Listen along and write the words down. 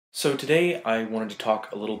So today I wanted to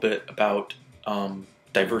talk a little bit about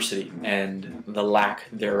diversity and the lack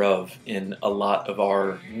thereof in a lot of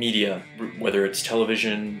our media, whether it's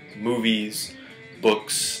television, movies,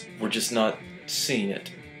 books. We're just not seeing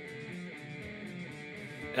it.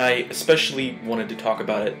 And I especially wanted to talk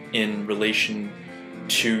about it in relation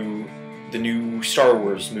to the new Star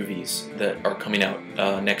Wars movies that are coming out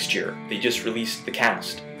next year. They just released the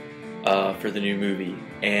cast for the new movie,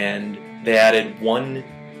 and they added one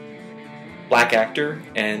black actor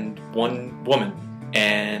and one woman,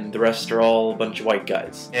 and the rest are all a bunch of white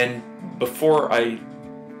guys. And before I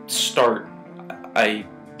start, I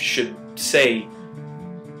should say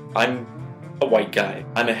I'm a white guy.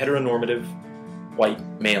 I'm a heteronormative white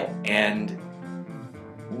male. And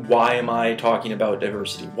why am I talking about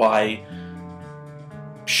diversity? Why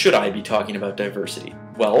should I be talking about diversity?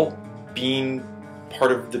 Well, being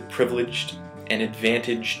part of the privileged and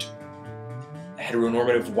advantaged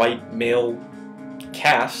heteronormative white male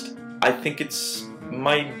cast, I think it's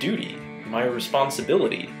my duty, my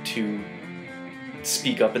responsibility to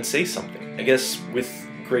speak up and say something. I guess with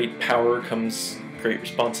great power comes great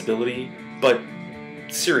responsibility, but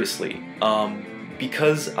seriously,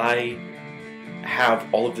 because I have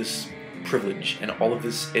all of this privilege and all of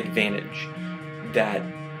this advantage that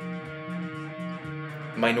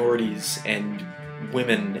minorities and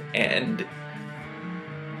women and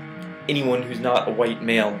anyone who's not a white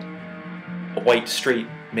male, a white straight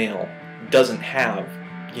male, doesn't have,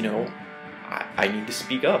 I need to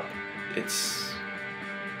speak up. It's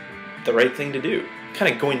the right thing to do.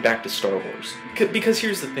 Kind of going back to Star Wars. Because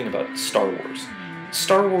here's the thing about Star Wars.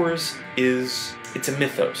 Star Wars it's a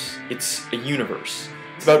mythos. It's a universe.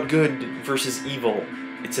 It's about good versus evil.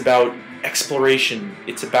 It's about exploration.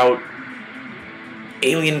 It's about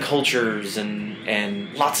alien cultures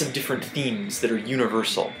and lots of different themes that are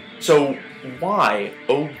universal. So why,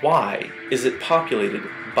 oh why, is it populated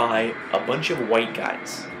by a bunch of white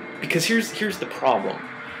guys? Because here's the problem.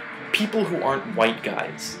 People who aren't white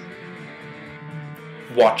guys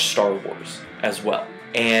watch Star Wars as well.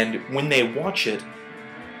 And when they watch it,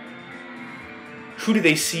 who do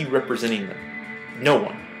they see representing them? No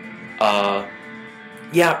one.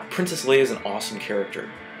 Yeah, Princess Leia is an awesome character.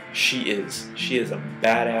 She is. She is a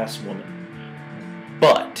badass woman.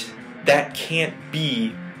 But that can't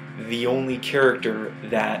be the only character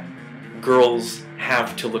that girls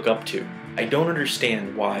have to look up to. I don't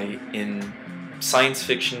understand why in science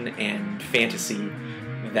fiction and fantasy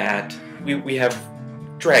that we have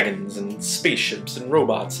dragons and spaceships and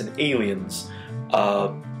robots and aliens,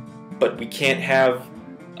 but we can't have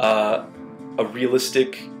a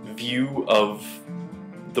realistic view of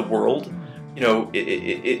the world.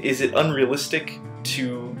 Is it unrealistic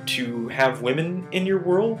to have women in your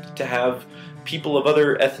world, to have people of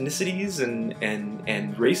other ethnicities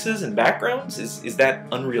and races and backgrounds? Is that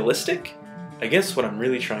unrealistic? I guess what I'm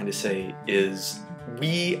really trying to say is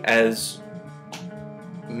we as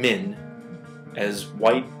men, as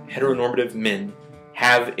white heteronormative men,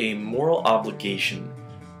 have a moral obligation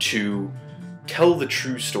to tell the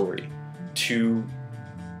true story, to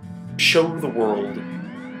show the world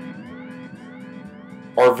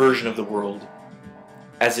our version of the world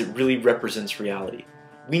as it really represents reality.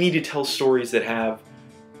 We need to tell stories that have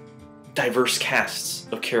diverse casts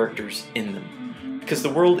of characters in them. Because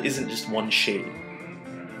the world isn't just one shade.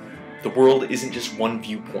 The world isn't just one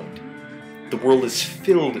viewpoint. The world is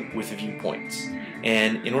filled with viewpoints.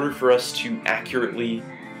 And in order for us to accurately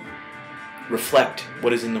reflect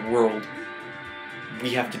what is in the world,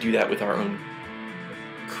 we have to do that with our own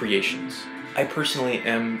creations. I personally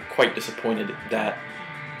am quite disappointed that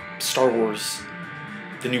Star Wars,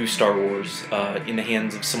 the new Star Wars, in the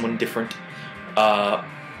hands of someone different,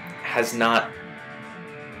 has not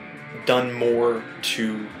done more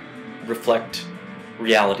to reflect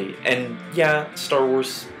reality. And yeah, Star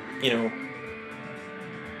Wars,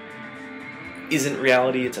 isn't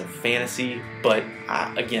reality, it's a fantasy, but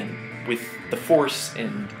again, with the Force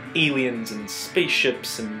and aliens and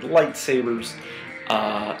spaceships and lightsabers,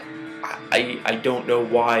 I don't know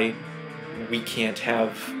why we can't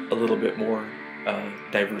have a little bit more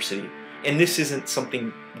diversity. And this isn't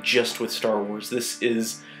something just with Star Wars. This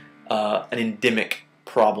is an endemic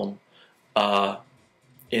problem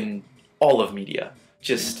in all of media.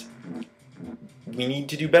 Just, we need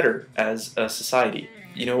to do better as a society.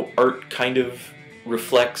 Art kind of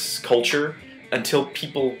reflects culture. Until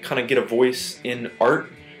people kind of get a voice in art,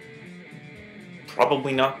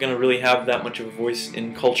 probably not going to really have that much of a voice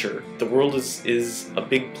in culture. The world is a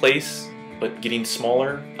big place, but getting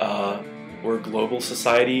smaller. We're a global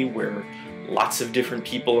society where lots of different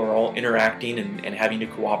people are all interacting and having to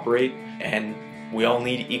cooperate, and we all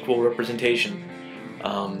need equal representation.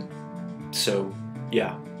 So,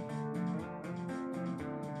 yeah.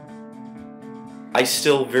 I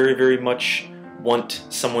still very, very much want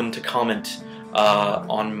someone to comment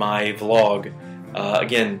on my vlog.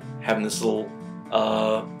 Again, having this little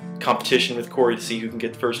competition with Corey to see who can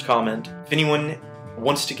get the first comment. If anyone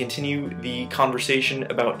wants to continue the conversation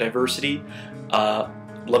about diversity,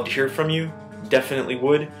 love to hear from you. Definitely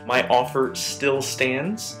would. My offer still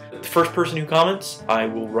stands. The first person who comments, I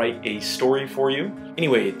will write a story for you.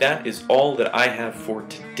 Anyway, that is all that I have for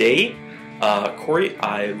today. Corey,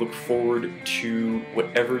 I look forward to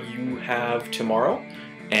whatever you have tomorrow,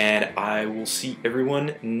 and I will see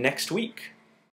everyone next week.